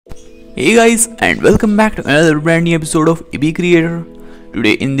Hey guys, and welcome back to another brand new episode of IBBI Creator.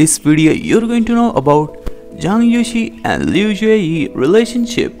 Today in this video you're going to know about Zhang Yuxi and Liu Jueyi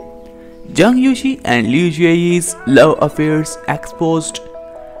relationship. Zhang Yuxi and Liu Jueyi's love affairs exposed.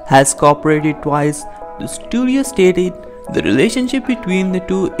 Has cooperated twice. The studio stated the relationship between the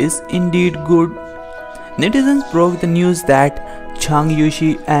two is indeed good. Netizens broke the news that Zhang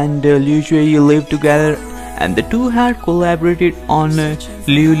Yuxi and Liu Jueyi live together and the two had collaborated on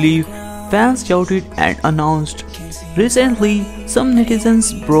Liu Li. Fans shouted and announced. Recently, some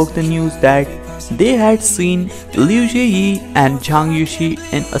netizens broke the news that they had seen Liu Jueyi and Zhang Yuxi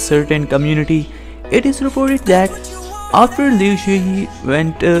in a certain community. It is reported that after Liu Jueyi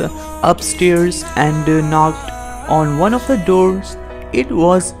went upstairs and knocked on one of the doors, it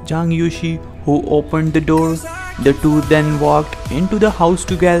was Zhang Yuxi who opened the door. The two then walked into the house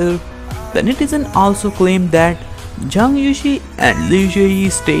together. The netizen also claimed that Zhang Yuxi and Liu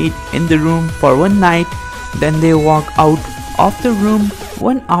Jueyi stayed in the room for one night, then they walked out of the room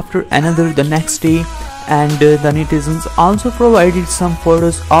one after another the next day, and the netizens also provided some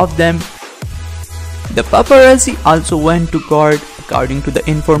photos of them. The paparazzi also went to court. According to the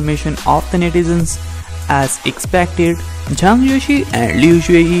information of the netizens, as expected, Zhang Yuxi and Liu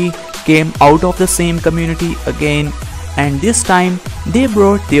Jueyi came out of the same community again, and this time they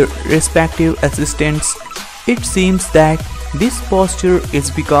brought their respective assistants. It seems that this posture is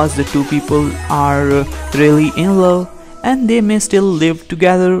because the two people are really in love and they may still live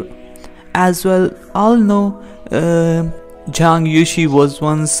together. As well, all know Zhang Yuxi was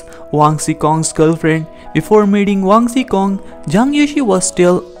once Wang Xikong's girlfriend. Before meeting Wang Xikong, Zhang Yuxi was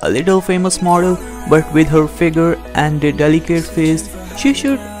still a little famous model, but with her figure and a delicate face, she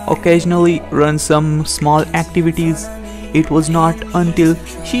should occasionally run some small activities. It was not until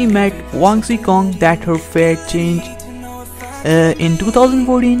she met Wang Xikong that her fate changed. In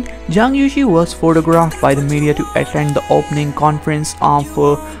 2014, Zhang Yuxi was photographed by the media to attend the opening conference of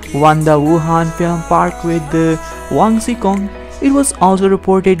Wanda Wuhan Film Park with Wang Xikong. It was also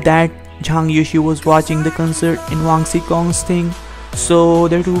reported that Zhang Yuxi was watching the concert in Wang Xikong's thing, so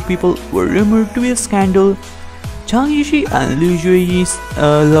the two people were rumored to be a scandal. Zhang Yuxi and Liu Jueyi's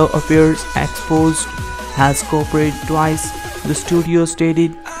love affairs exposed. Has cooperated twice. The studio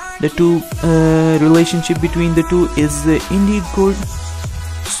stated the relationship between the two is indeed good.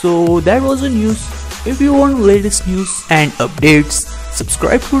 So that was the news. If you want latest news and updates,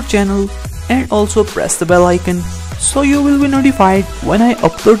 subscribe to our channel and also press the bell icon so you will be notified when I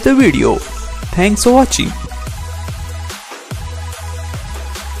upload the video. Thanks for watching.